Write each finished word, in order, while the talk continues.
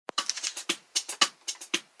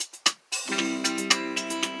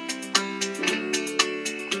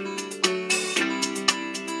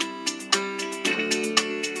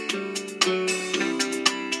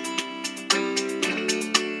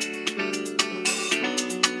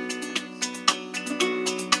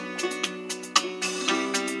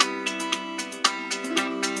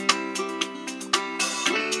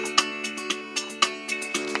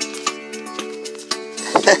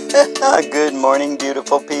Good morning,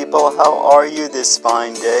 beautiful people. How are you this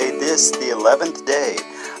fine day? This, the 11th day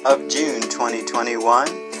of June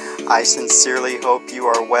 2021. I sincerely hope you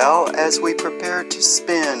are well as we prepare to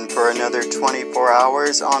spin for another 24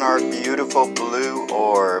 hours on our beautiful blue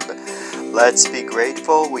orb. Let's be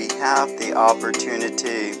grateful we have the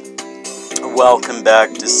opportunity. Welcome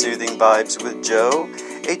back to Soothing Vibes with Joe,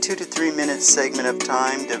 a 2 to 3 minute segment of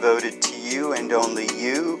time devoted to you and only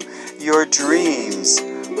you, your dreams,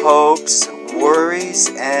 hopes, worries,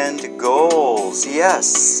 and goals.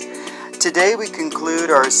 Yes. Today we conclude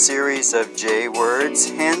our series of J words,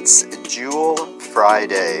 hence Jewel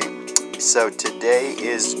Friday. So today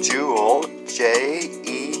is Jewel, Jewel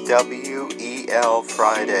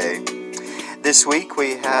Friday. This week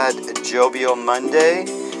we had Jovial Monday,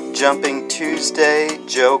 Jumping Tuesday,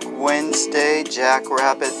 Joke Wednesday,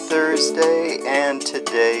 Jackrabbit Thursday, and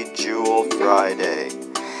today Jewel Friday.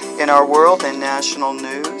 In our world and national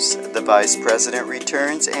news, the Vice President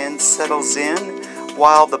returns and settles in,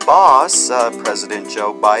 while the boss, President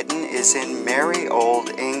Joe Biden, is in merry old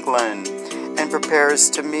England and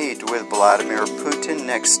prepares to meet with Vladimir Putin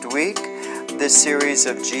next week. This series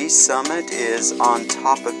of G Summit is on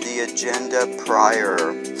top of the agenda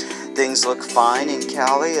prior. Things look fine in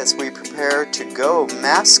Cali as we prepare to go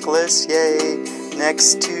maskless, yay,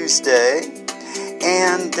 next Tuesday.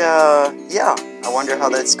 And, I wonder how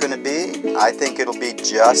that's going to be. I think it'll be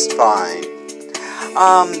just fine.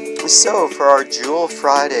 So for our Jewel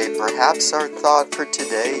Friday, perhaps our thought for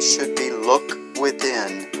today should be look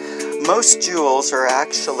within. Most jewels are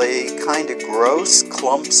actually kind of gross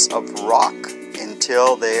clumps of rock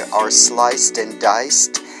until they are sliced and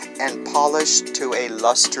diced and polished to a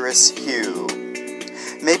lustrous hue.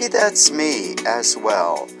 Maybe that's me as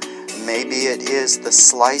well. Maybe it is the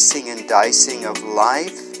slicing and dicing of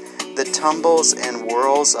life, the tumbles and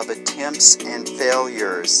whirls of attempts and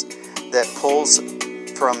failures that pulls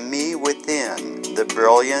from me within the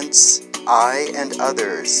brilliance I and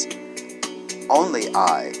others, only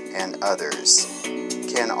I and others,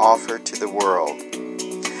 can offer to the world.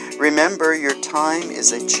 Remember, your time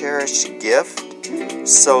is a cherished gift,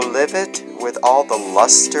 so live it with all the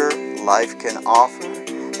luster life can offer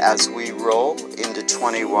as we roll into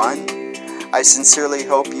 21. I sincerely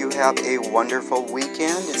hope you have a wonderful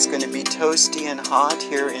weekend. It's going to be toasty and hot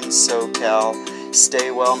here in SoCal.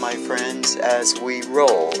 Stay well, my friends, as we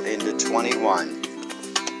roll into 21.